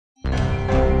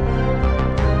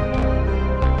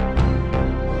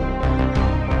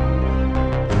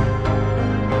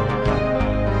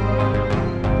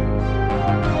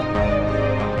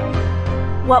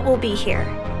What will be here?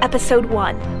 Episode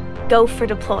 1, Go for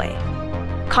Deploy.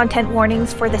 Content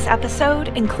warnings for this episode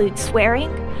include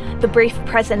swearing, the brief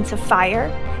presence of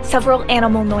fire, several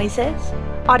animal noises,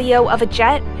 audio of a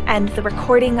jet, and the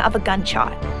recording of a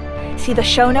gunshot. See the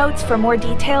show notes for more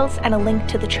details and a link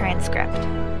to the transcript.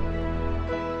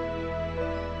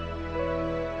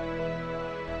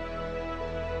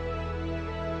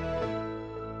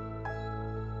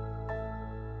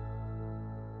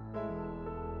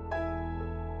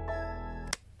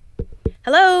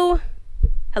 Hello?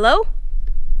 Hello?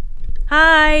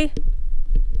 Hi.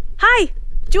 Hi,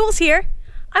 Jules here.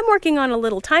 I'm working on a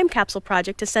little time capsule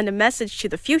project to send a message to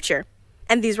the future,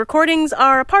 and these recordings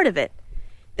are a part of it.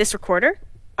 This recorder,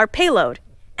 our payload,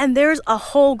 and there's a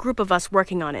whole group of us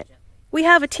working on it. We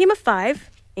have a team of 5,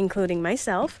 including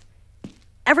myself.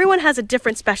 Everyone has a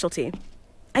different specialty.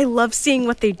 I love seeing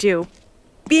what they do.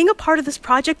 Being a part of this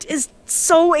project is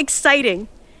so exciting.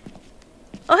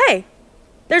 Oh, hey.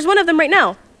 There's one of them right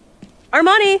now.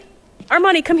 Armani!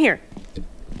 Armani, come here.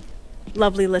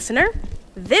 Lovely listener,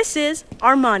 this is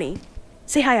Armani.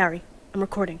 Say hi, Ari. I'm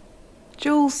recording.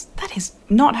 Jules, that is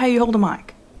not how you hold a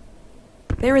mic.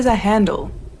 There is a handle.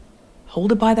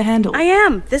 Hold it by the handle. I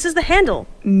am. This is the handle.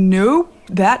 No,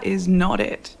 that is not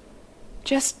it.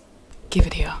 Just give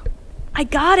it here. I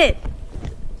got it.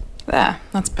 There,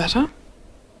 that's better.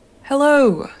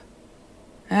 Hello.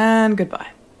 And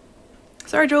goodbye.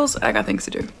 Sorry, Jules, I got things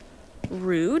to do.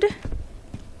 Rude.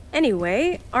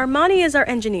 Anyway, Armani is our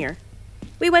engineer.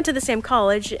 We went to the same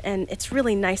college, and it's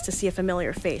really nice to see a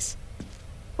familiar face.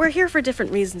 We're here for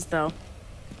different reasons, though.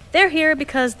 They're here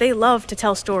because they love to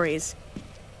tell stories.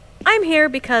 I'm here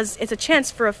because it's a chance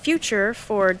for a future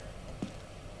for,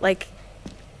 like,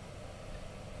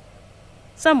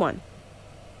 someone.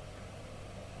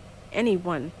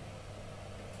 Anyone.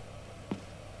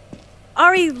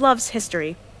 Ari loves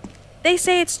history. They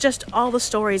say it's just all the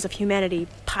stories of humanity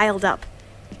piled up.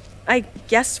 I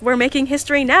guess we're making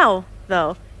history now,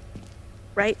 though.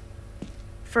 Right?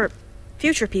 For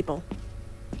future people.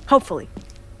 Hopefully.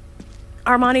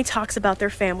 Armani talks about their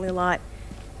family a lot.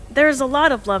 There's a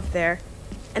lot of love there,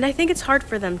 and I think it's hard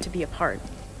for them to be apart.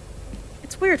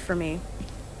 It's weird for me,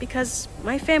 because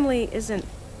my family isn't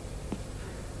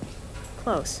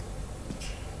close.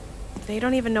 They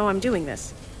don't even know I'm doing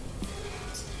this.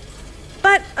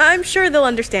 But I'm sure they'll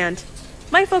understand.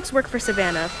 My folks work for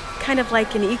Savannah, kind of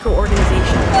like an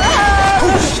eco-organization.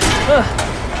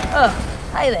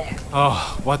 Hi there.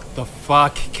 Oh, what the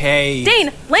fuck, Kay?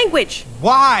 Dane, language!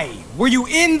 Why? Were you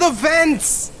in the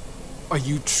vents? Are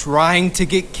you trying to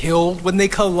get killed when they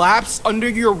collapse under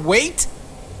your weight?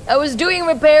 I was doing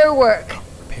repair work.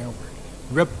 Repair work?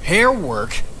 Repair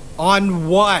work? On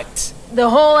what?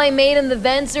 The hole I made in the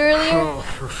vents earlier? Oh,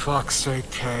 for fuck's sake,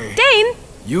 Kay. Dane!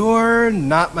 You're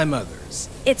not my mother's.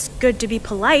 It's good to be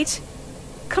polite.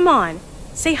 Come on,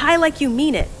 say hi like you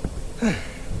mean it.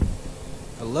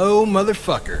 Hello,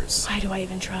 motherfuckers. Why do I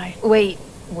even try? Wait.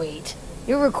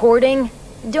 You're recording?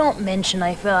 Don't mention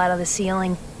I fell out of the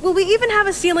ceiling. Will we even have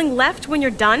a ceiling left when you're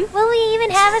done? Will we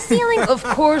even have a ceiling? Of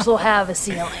course we'll have a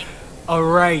ceiling. All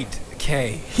right,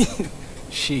 Kay.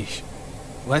 Sheesh.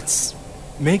 Let's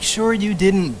make sure you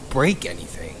didn't break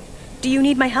anything. Do you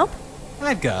need my help?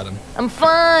 I've got him. I'm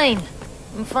fine.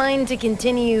 I'm fine to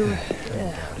continue,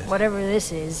 whatever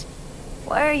this is.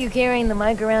 Why are you carrying the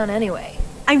mic around anyway?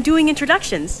 I'm doing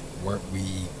introductions. Weren't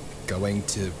we going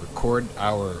to record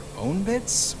our own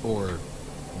bits, or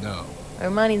no?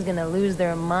 Armani's gonna lose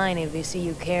their mind if they see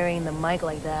you carrying the mic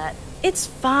like that. It's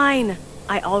fine.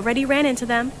 I already ran into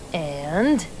them.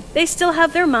 And? They still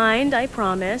have their mind, I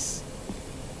promise.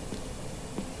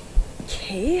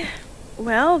 Okay.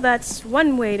 Well, that's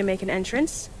one way to make an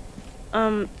entrance.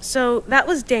 So that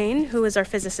was Dane, who is our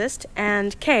physicist,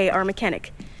 and Kay, our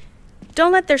mechanic.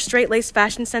 Don't let their straight-laced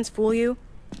fashion sense fool you.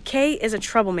 Kay is a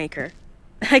troublemaker.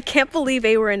 I can't believe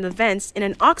they were in the vents in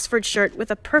an Oxford shirt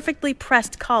with a perfectly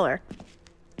pressed collar.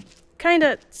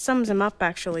 Kinda sums him up,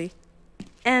 actually.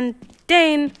 And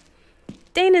Dane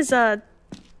is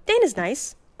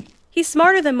nice. He's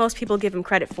smarter than most people give him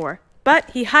credit for,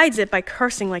 but he hides it by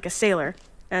cursing like a sailor,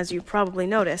 as you probably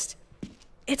noticed.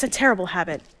 It's a terrible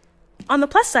habit. On the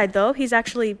plus side, though, he's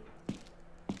actually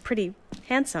pretty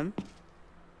handsome.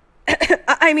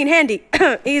 I mean handy.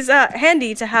 He's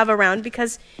handy to have around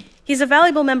because he's a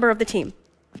valuable member of the team.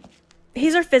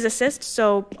 He's our physicist,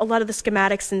 so a lot of the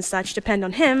schematics and such depend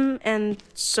on him, and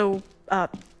so,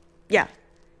 yeah.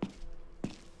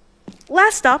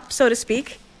 Last stop, so to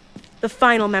speak, the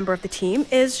final member of the team,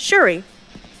 is Suri.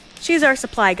 She's our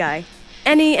supply guy.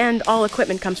 Any and all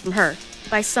equipment comes from her,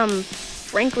 by some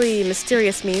frankly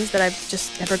mysterious means that I'm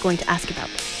just never going to ask about.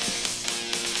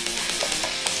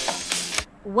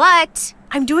 What?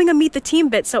 I'm doing a meet the team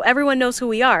bit so everyone knows who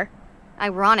we are.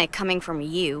 Ironic coming from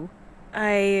you.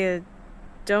 I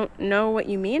don't know what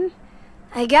you mean.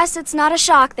 I guess it's not a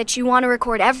shock that you want to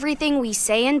record everything we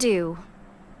say and do.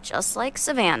 Just like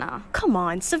Savannah. Come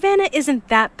on, Savannah isn't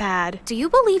that bad. Do you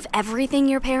believe everything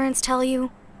your parents tell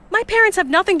you? My parents have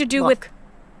nothing to do with...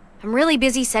 I'm really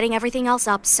busy setting everything else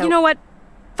up, so... You know what?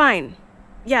 Fine.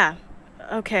 Yeah.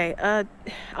 Okay,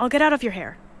 I'll get out of your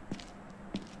hair.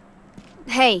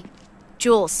 Hey,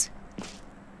 Jules.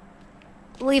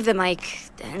 Leave the mic,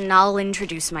 and I'll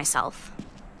introduce myself.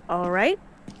 All right.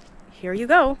 Here you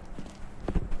go.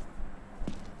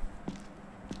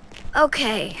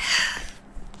 Okay.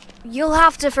 You'll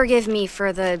have to forgive me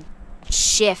for the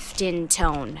shift in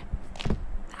tone.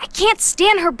 I can't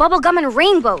stand her bubblegum and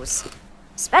rainbows.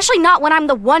 Especially not when I'm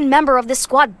the one member of this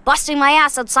squad busting my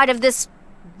ass outside of this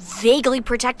vaguely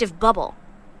protective bubble.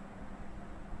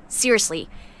 Seriously,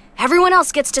 everyone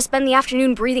else gets to spend the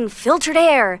afternoon breathing filtered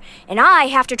air, and I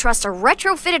have to trust a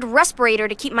retrofitted respirator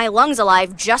to keep my lungs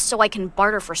alive just so I can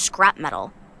barter for scrap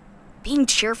metal. Being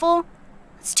cheerful?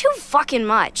 That's too fucking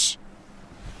much.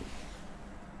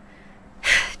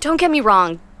 Don't get me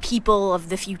wrong, people of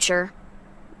the future.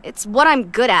 It's what I'm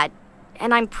good at,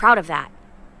 and I'm proud of that.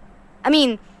 I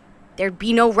mean, there'd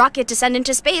be no rocket to send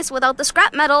into space without the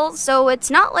scrap metal, so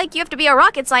it's not like you have to be a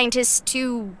rocket scientist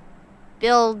to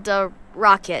build a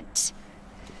rocket.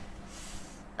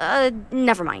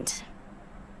 Never mind.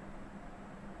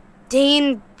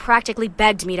 Dane practically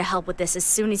begged me to help with this as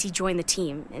soon as he joined the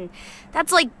team, and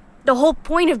that's like the whole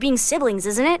point of being siblings,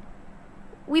 isn't it?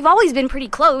 We've always been pretty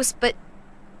close, but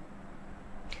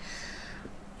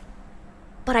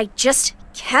I just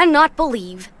cannot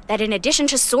believe that in addition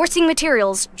to sourcing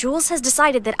materials, Jules has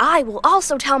decided that I will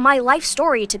also tell my life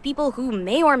story to people who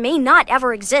may or may not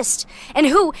ever exist, and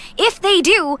who, if they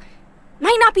do,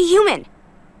 might not be human.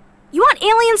 You want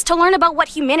aliens to learn about what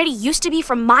humanity used to be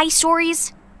from my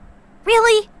stories?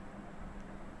 Really?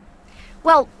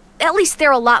 Well, at least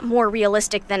they're a lot more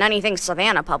realistic than anything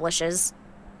Savannah publishes.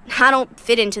 I don't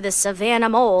fit into the Savannah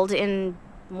mold in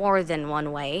more than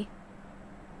one way.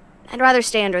 I'd rather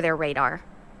stay under their radar.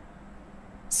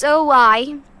 So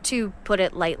I, to put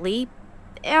it lightly,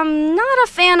 am not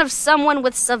a fan of someone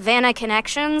with Savannah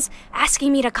connections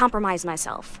asking me to compromise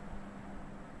myself.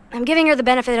 I'm giving her the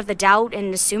benefit of the doubt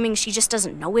and assuming she just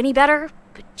doesn't know any better,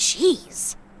 but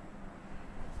jeez.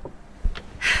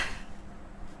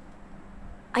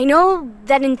 I know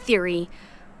that in theory,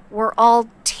 we're all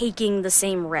taking the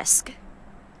same risk.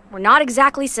 We're not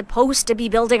exactly supposed to be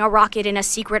building a rocket in a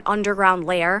secret underground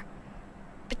lair.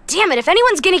 But damn it, if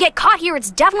anyone's gonna get caught here, it's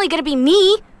definitely gonna be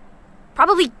me.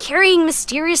 Probably carrying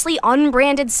mysteriously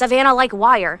unbranded Savannah-like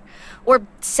wire. Or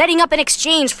setting up an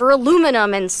exchange for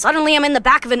aluminum and suddenly I'm in the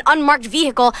back of an unmarked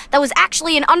vehicle that was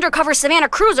actually an undercover Savannah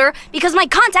cruiser because my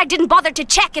contact didn't bother to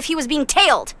check if he was being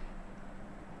tailed.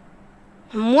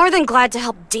 I'm more than glad to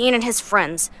help Dane and his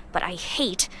friends, but I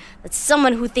hate that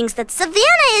someone who thinks that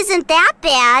Savannah isn't that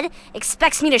bad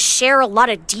expects me to share a lot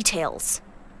of details.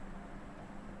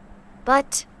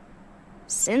 But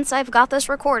since I've got this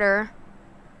recorder,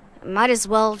 I might as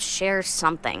well share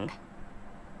something.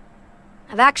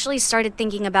 I've actually started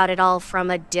thinking about it all from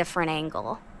a different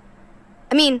angle.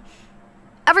 I mean,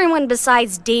 everyone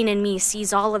besides Dane and me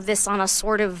sees all of this on a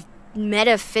sort of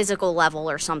metaphysical level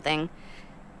or something.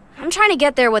 I'm trying to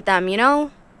get there with them, you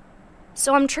know?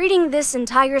 So I'm treating this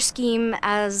entire scheme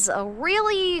as a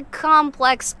really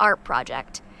complex art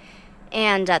project.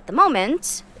 And at the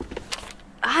moment,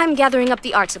 I'm gathering up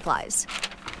the art supplies.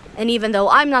 And even though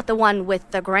I'm not the one with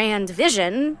the grand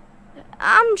vision,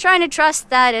 I'm trying to trust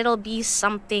that it'll be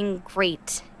something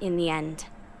great in the end.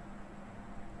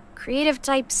 Creative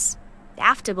types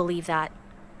have to believe that,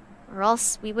 or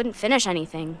else we wouldn't finish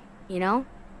anything, you know?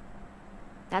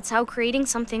 That's how creating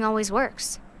something always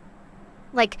works.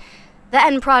 Like, the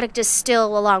end product is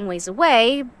still a long ways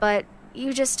away, but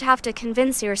you just have to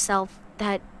convince yourself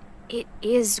that it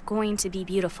is going to be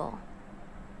beautiful.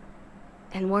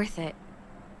 And worth it.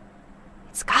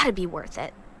 It's gotta be worth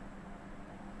it.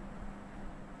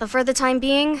 But for the time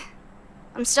being,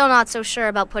 I'm still not so sure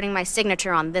about putting my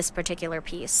signature on this particular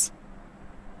piece.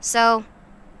 So,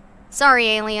 sorry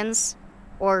aliens,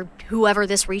 or whoever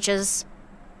this reaches.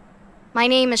 My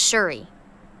name is Suri,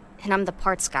 and I'm the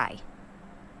parts guy.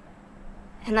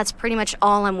 And that's pretty much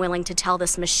all I'm willing to tell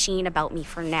this machine about me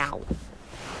for now.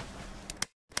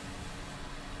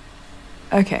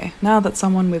 Okay, now that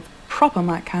someone with proper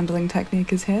mic handling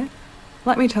technique is here,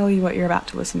 let me tell you what you're about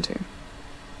to listen to.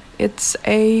 It's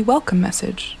a welcome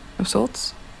message, of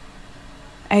sorts.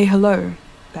 A hello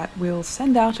that we'll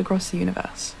send out across the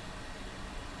universe.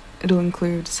 It'll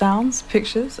include sounds,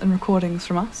 pictures, and recordings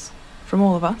from us, from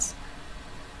all of us,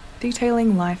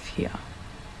 detailing life here,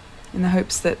 in the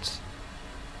hopes that...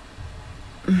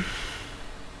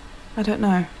 I don't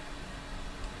know.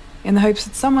 In the hopes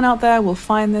that someone out there will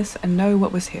find this and know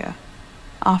what was here,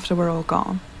 after we're all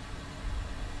gone.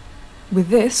 With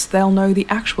this, they'll know the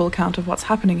actual account of what's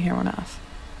happening here on Earth,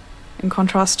 in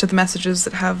contrast to the messages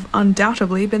that have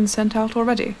undoubtedly been sent out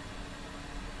already.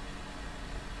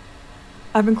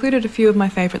 I've included a few of my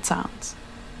favourite sounds,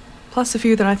 plus a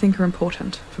few that I think are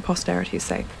important for posterity's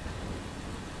sake.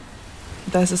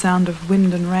 There's the sound of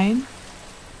wind and rain,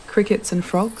 crickets and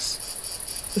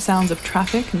frogs, the sounds of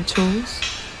traffic and tools,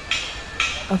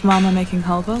 of Mama making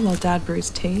halva while Dad brews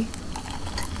tea,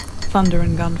 thunder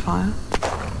and gunfire,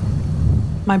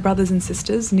 my brothers and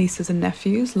sisters, nieces and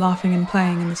nephews laughing and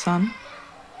playing in the sun,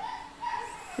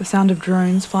 the sound of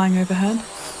drones flying overhead,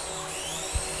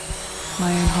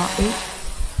 my own heartbeat,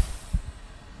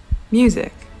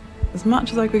 music, as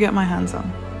much as I could get my hands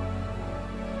on.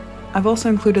 I've also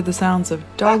included the sounds of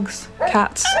dogs,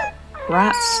 cats,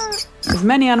 rats, as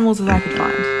many animals as I could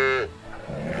find.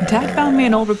 Dad found me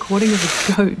an old recording of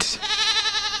a goat.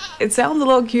 It sounds a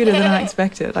lot cuter than I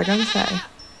expected, I gotta say.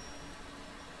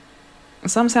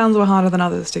 Some sounds were harder than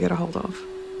others to get a hold of.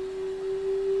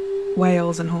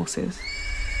 Whales and horses.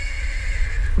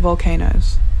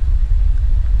 Volcanoes.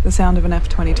 The sound of an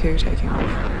F-22 taking off.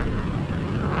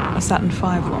 A Saturn V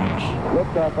launch.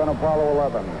 Liftoff on Apollo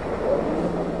 11.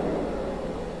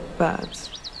 Birds.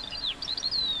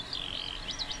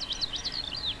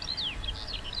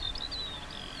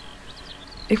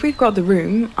 If we've got the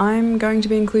room, I'm going to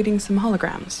be including some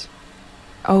holograms.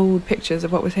 Old pictures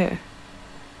of what was here.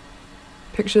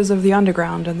 Pictures of the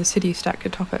underground and the city stacked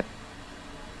atop it.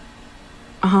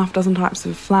 A half-dozen types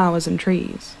of flowers and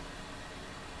trees.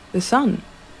 The sun,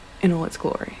 in all its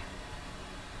glory.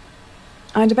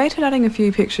 I debated adding a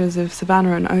few pictures of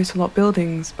Savannah and Ocelot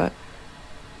buildings, but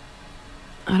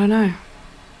I don't know.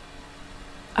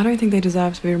 I don't think they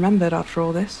deserve to be remembered after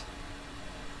all this.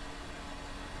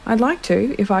 I'd like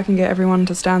to, if I can get everyone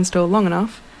to stand still long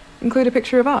enough, include a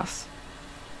picture of us.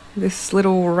 This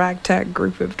little ragtag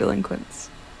group of delinquents.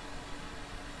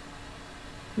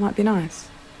 Might be nice.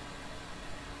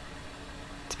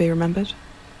 To be remembered.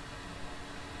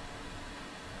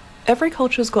 Every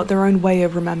culture's got their own way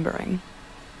of remembering.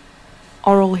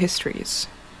 Oral histories,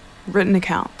 written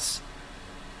accounts,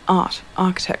 art,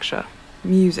 architecture,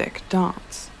 music,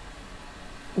 dance.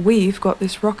 We've got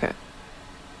this rocket.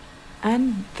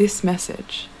 And this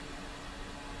message.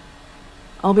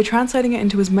 I'll be translating it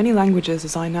into as many languages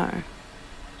as I know.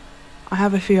 I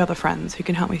have a few other friends who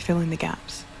can help me fill in the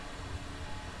gaps.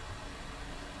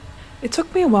 It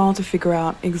took me a while to figure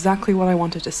out exactly what I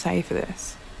wanted to say for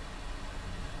this.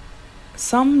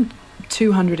 Some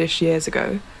 200-ish years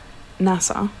ago,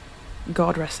 NASA,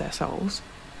 God rest their souls,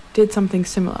 did something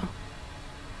similar.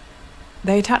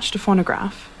 They attached a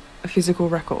phonograph, a physical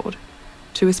record,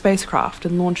 to a spacecraft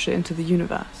and launched it into the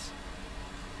universe.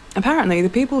 Apparently, the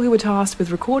people who were tasked with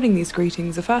recording these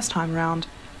greetings the first time round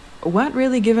weren't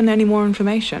really given any more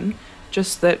information,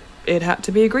 just that it had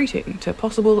to be a greeting to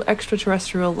possible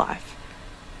extraterrestrial life,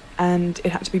 and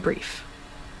it had to be brief.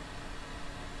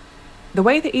 The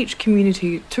way that each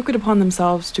community took it upon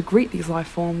themselves to greet these life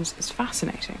forms is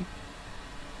fascinating.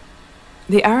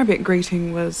 The Arabic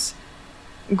greeting was,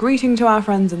 "Greeting to our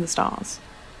friends in the stars.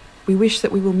 We wish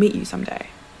that we will meet you someday."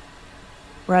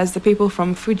 Whereas the people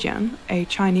from Fujian, a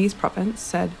Chinese province,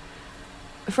 said,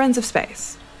 "Friends of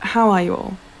space, how are you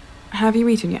all? Have you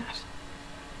eaten yet?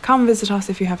 Come visit us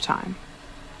if you have time."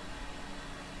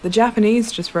 The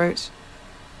Japanese just wrote,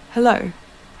 "Hello,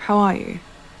 how are you?"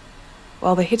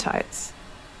 While the Hittites,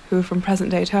 who were from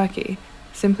present-day Turkey,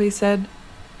 simply said,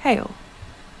 "Hail."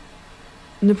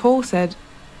 Nepal said,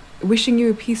 "Wishing you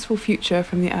a peaceful future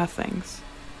from the Earthlings."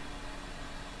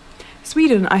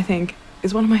 Sweden, I think,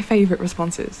 is one of my favourite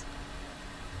responses.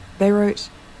 They wrote,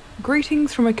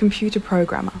 "Greetings from a computer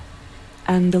programmer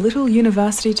and the little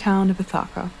university town of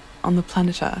Ithaca on the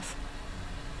planet Earth."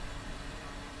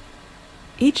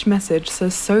 Each message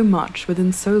says so much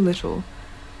within so little,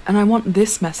 and I want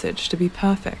this message to be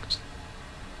perfect.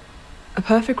 A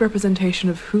perfect representation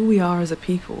of who we are as a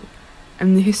people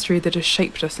and the history that has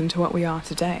shaped us into what we are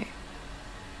today.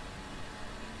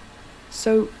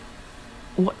 So,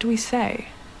 what do we say?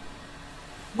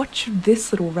 What should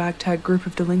this little ragtag group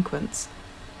of delinquents,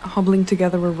 hobbling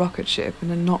together a rocket ship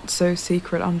in a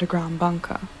not-so-secret underground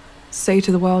bunker, say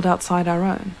to the world outside our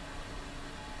own?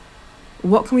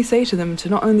 What can we say to them to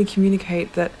not only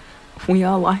communicate that we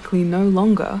are likely no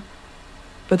longer,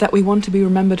 but that we want to be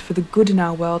remembered for the good in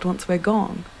our world once we're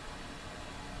gone?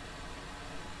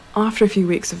 After a few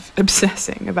weeks of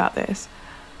obsessing about this,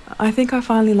 I think I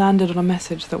finally landed on a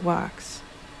message that works.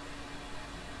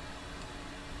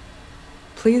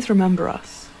 Please remember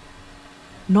us,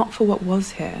 not for what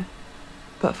was here,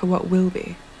 but for what will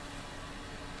be.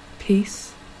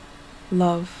 Peace,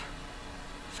 love,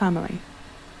 family.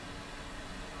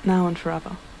 Now and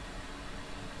forever.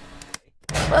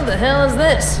 What the hell is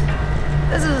this?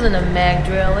 This isn't a mag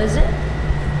drill, is it?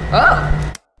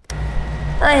 Oh!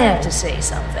 I have to say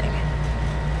something.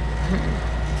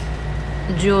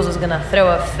 Jules is gonna throw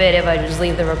a fit if I just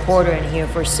leave the recorder in here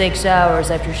for 6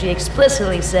 hours after she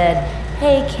explicitly said,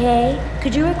 "Hey Kay,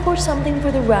 could you record something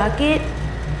for the rocket?"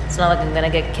 It's not like I'm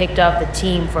gonna get kicked off the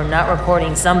team for not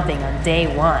recording something on day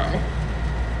 1.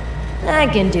 I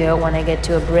can do it when I get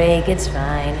to a break, it's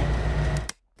fine.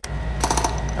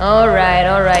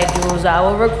 Alright, Jules, I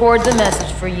will record the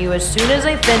message for you as soon as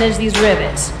I finish these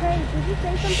rivets. Hey, did you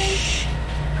say something? Shh,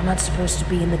 I'm not supposed to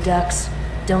be in the ducts.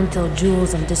 Don't tell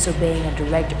Jules I'm disobeying a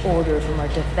direct order from our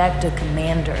de facto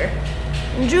commander.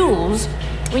 And Jules,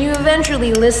 when you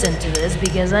eventually listen to this,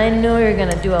 because I know you're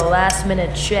gonna do a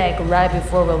last-minute check right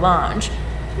before we launch,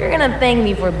 you're gonna thank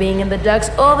me for being in the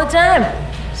ducts all the time.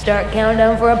 Start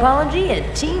countdown for apology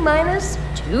at T-minus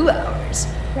 2 hours.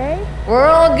 Okay. We're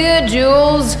all good,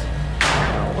 Jules.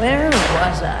 Now, where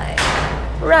was I?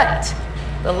 Right.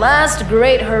 The last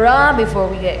great hurrah before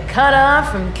we get cut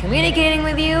off from communicating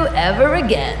with you ever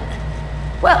again.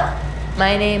 Well,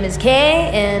 my name is Kay,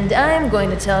 and I'm going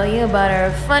to tell you about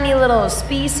our funny little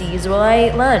species while I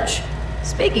ate lunch.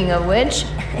 Speaking of which,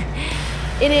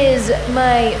 it is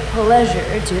my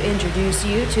pleasure to introduce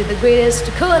you to the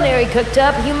greatest culinary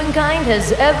cooktop humankind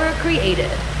has ever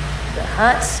created. The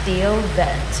hot steel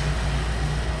vent.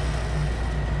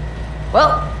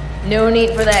 Well, no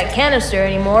need for that canister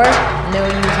anymore. No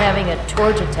use having a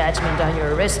torch attachment on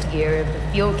your wrist gear if the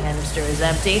fuel canister is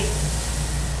empty.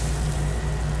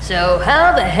 So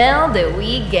how the hell did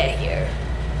we get here?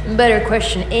 The better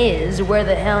question is, where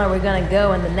the hell are we gonna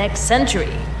go in the next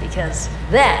century? Because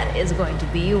that is going to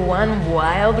be one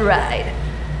wild ride.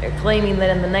 They're claiming that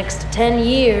in the next 10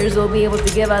 years, they'll be able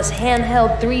to give us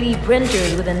handheld 3D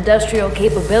printers with industrial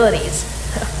capabilities.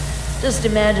 Just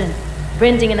imagine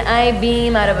printing an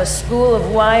I-beam out of a spool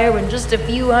of wire when just a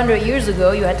few hundred years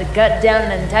ago you had to cut down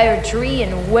an entire tree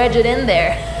and wedge it in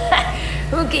there.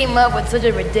 Who came up with such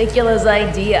a ridiculous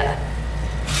idea?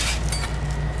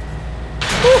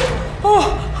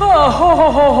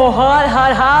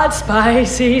 Hot,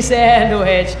 spicy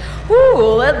sandwich.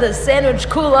 Ooh, let the sandwich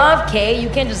cool off, Kay. You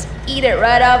can't just eat it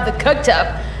right off the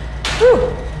cooktop.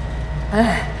 Whew.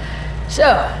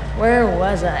 So, where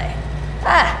was I?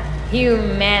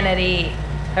 Humanity.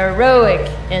 Heroic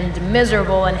and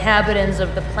miserable inhabitants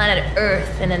of the planet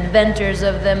Earth and inventors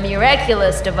of the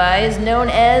miraculous device known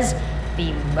as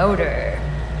the motor.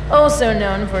 Also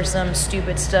known for some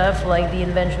stupid stuff like the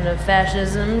invention of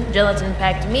fascism,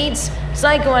 gelatin-packed meats,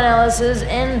 psychoanalysis,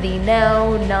 and the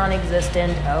now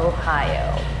non-existent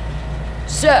Ohio.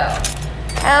 So,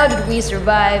 how did we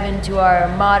survive into our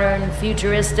modern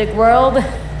futuristic world?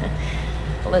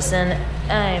 Listen,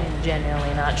 I'm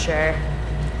genuinely not sure.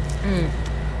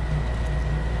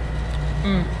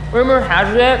 Rumor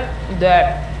has it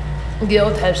that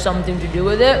guilt has something to do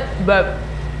with it, but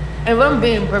if I'm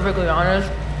being perfectly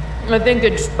honest, I think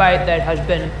it's spite that has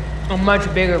been a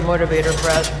much bigger motivator for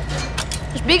us.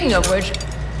 Speaking of which,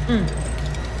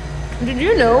 did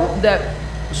you know that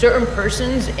certain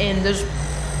persons in this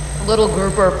little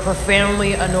group are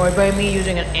profoundly annoyed by me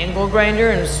using an angle grinder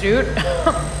in a suit?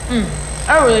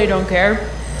 I really don't care.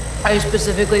 I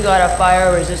specifically got a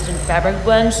fire-resistant fabric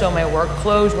blend so my work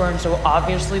clothes weren't so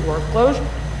obviously work clothes,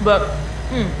 but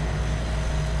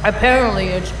apparently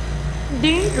it's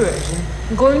dangerous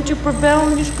and going to propel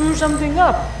me to screw something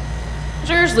up.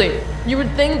 Seriously, you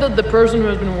would think that the person who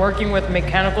has been working with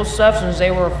mechanical stuff since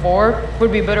they were 4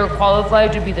 would be better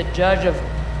qualified to be the judge of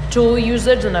tool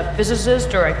usage than a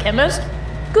physicist or a chemist.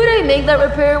 Could I make that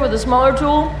repair with a smaller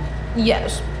tool?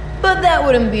 Yes, but that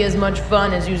wouldn't be as much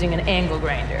fun as using an angle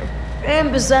grinder.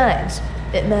 And besides,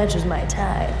 it matches my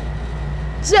tie.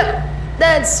 So,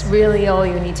 that's really all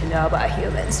you need to know about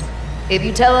humans. If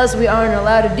you tell us we aren't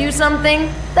allowed to do something,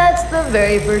 that's the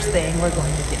very first thing we're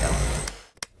going to do.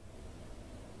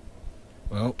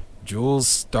 Well, Jules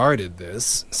started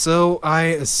this, so I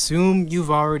assume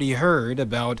you've already heard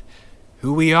about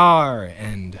who we are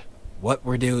and what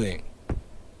we're doing.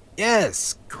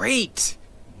 Yes, great,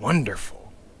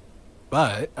 wonderful.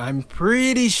 But I'm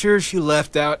pretty sure she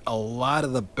left out a lot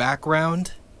of the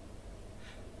background.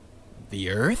 The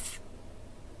Earth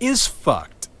is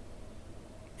fucked.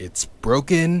 It's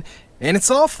broken, and it's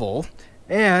awful,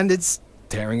 and it's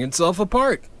tearing itself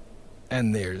apart.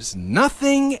 And there's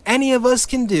nothing any of us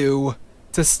can do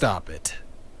to stop it.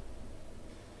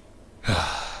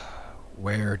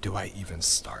 Where do I even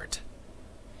start?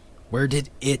 Where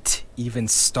did it even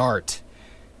start?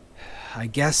 I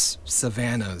guess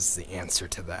Savannah's the answer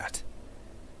to that.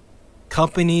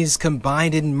 Companies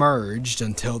combined and merged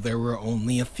until there were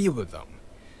only a few of them.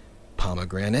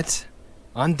 Pomegranate,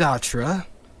 Ondatra,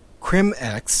 Crim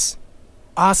X,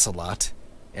 Ocelot,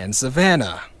 and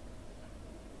Savannah.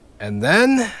 And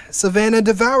then Savannah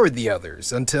devoured the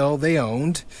others until they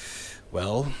owned,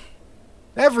 well,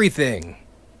 everything.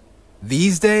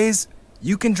 These days,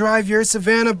 you can drive your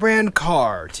Savannah brand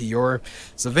car to your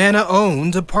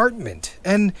Savannah-owned apartment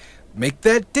and make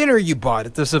that dinner you bought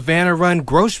at the Savannah-run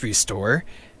grocery store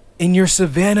in your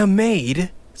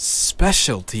Savannah-made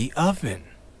specialty oven.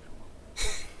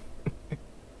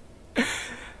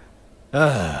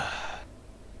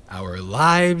 Our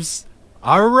lives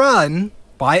are run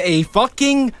by a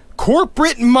fucking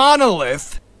corporate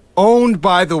monolith owned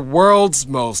by the world's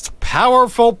most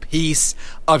powerful piece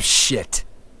of shit.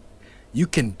 You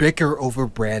can bicker over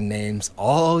brand names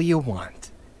all you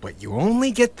want, but you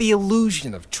only get the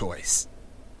illusion of choice.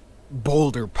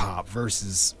 Boulder Pop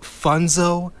versus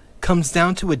Funzo comes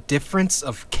down to a difference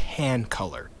of can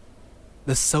color.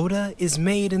 The soda is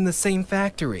made in the same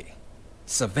factory.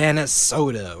 Savannah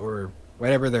Soda, or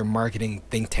whatever their marketing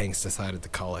think tanks decided to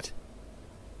call it.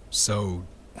 So,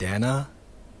 Dana?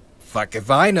 Fuck if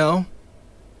I know.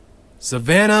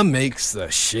 Savannah makes the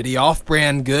shitty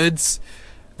off-brand goods,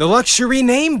 the luxury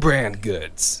name brand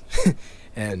goods,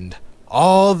 and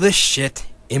all the shit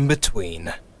in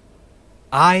between.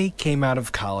 I came out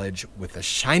of college with a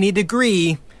shiny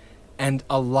degree and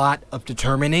a lot of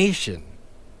determination.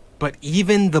 But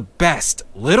even the best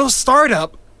little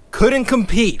startup couldn't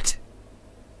compete.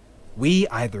 We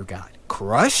either got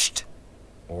crushed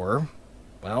or,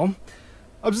 well,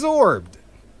 absorbed.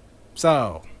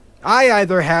 So, I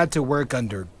either had to work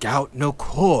under gout no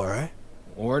core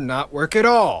or not work at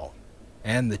all.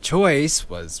 And the choice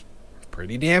was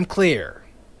pretty damn clear.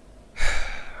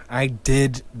 I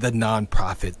did the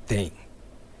nonprofit thing.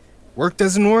 Worked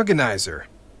as an organizer.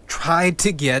 Tried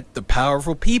to get the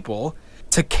powerful people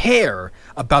to care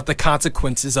about the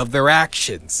consequences of their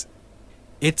actions.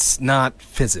 It's not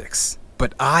physics,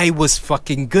 but I was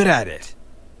fucking good at it.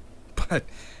 But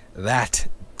that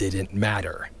didn't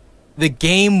matter. The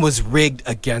game was rigged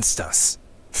against us.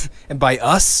 And by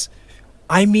us,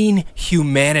 I mean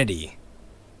humanity.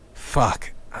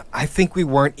 Fuck, I think we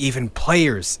weren't even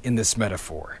players in this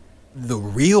metaphor. The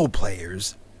real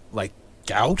players, like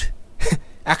Gout?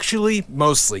 Actually,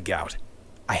 mostly Gout.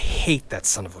 I hate that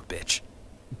son of a bitch.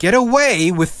 Get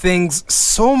away with things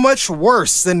so much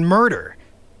worse than murder.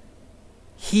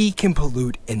 He can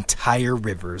pollute entire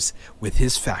rivers with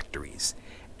his factories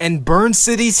and burn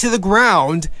cities to the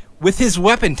ground with his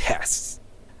weapon tests.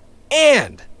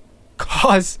 And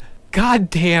cause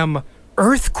goddamn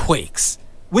earthquakes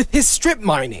with his strip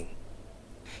mining.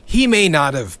 He may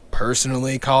not have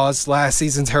personally caused last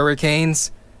season's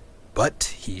hurricanes,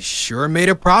 but he sure made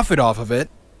a profit off of it.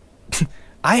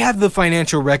 I have the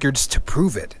financial records to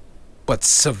prove it, but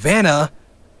Savannah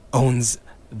owns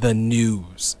the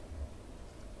news.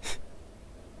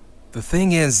 The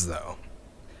thing is, though,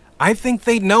 I think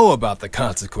they know about the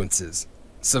consequences.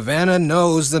 Savannah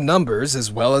knows the numbers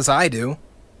as well as I do.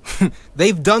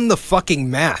 They've done the fucking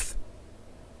math.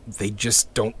 They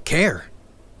just don't care.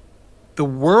 The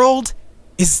world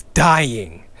is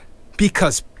dying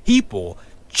because people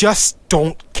just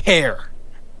don't care.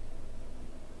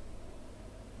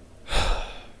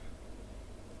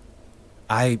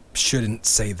 I shouldn't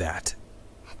say that.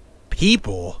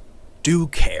 People do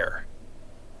care.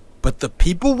 But the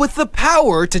people with the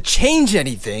power to change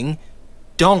anything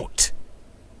don't.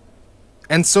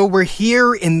 And so we're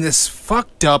here in this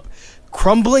fucked up,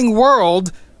 crumbling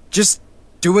world, just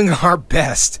doing our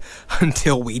best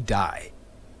until we die.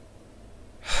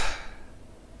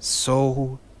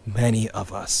 So many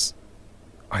of us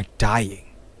are dying.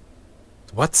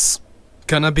 What's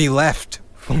gonna be left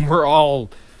when we're all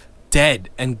dead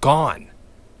and gone?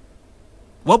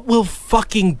 What will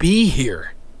fucking be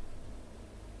here?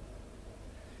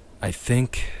 I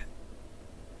think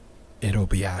it'll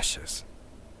be ashes.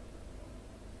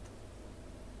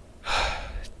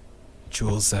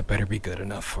 Jules, that better be good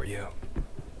enough for you.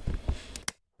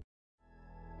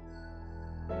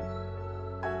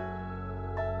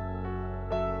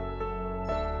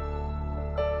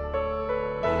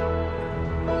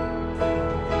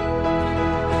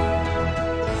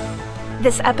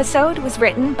 This episode was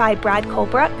written by Brad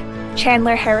Colbroock,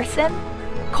 Chandler Harrison,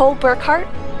 Cole Burkhardt,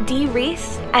 Dee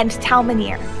Reese, and Tal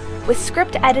Minear, with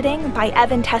script editing by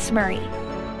Evan Tess Murray.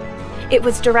 It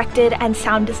was directed and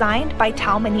sound designed by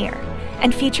Tal Minear,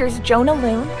 and features Jonah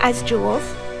Lune as Jules,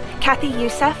 Kathy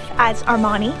Yousef as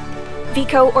Armani,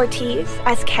 Vico Ortiz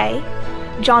as Kay,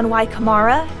 John Y.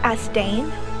 Kamara as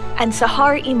Dane, and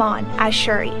Sahar Iman as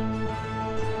Suri.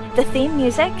 The theme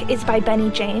music is by Benny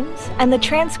James, and the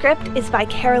transcript is by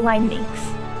Caroline Mincks.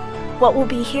 What Will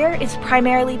Be Here is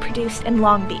primarily produced in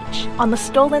Long Beach, on the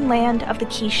stolen land of the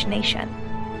Kizh Nation.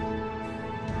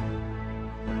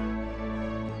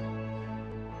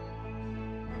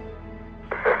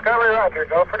 Discovery Roger,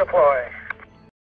 go for deploy.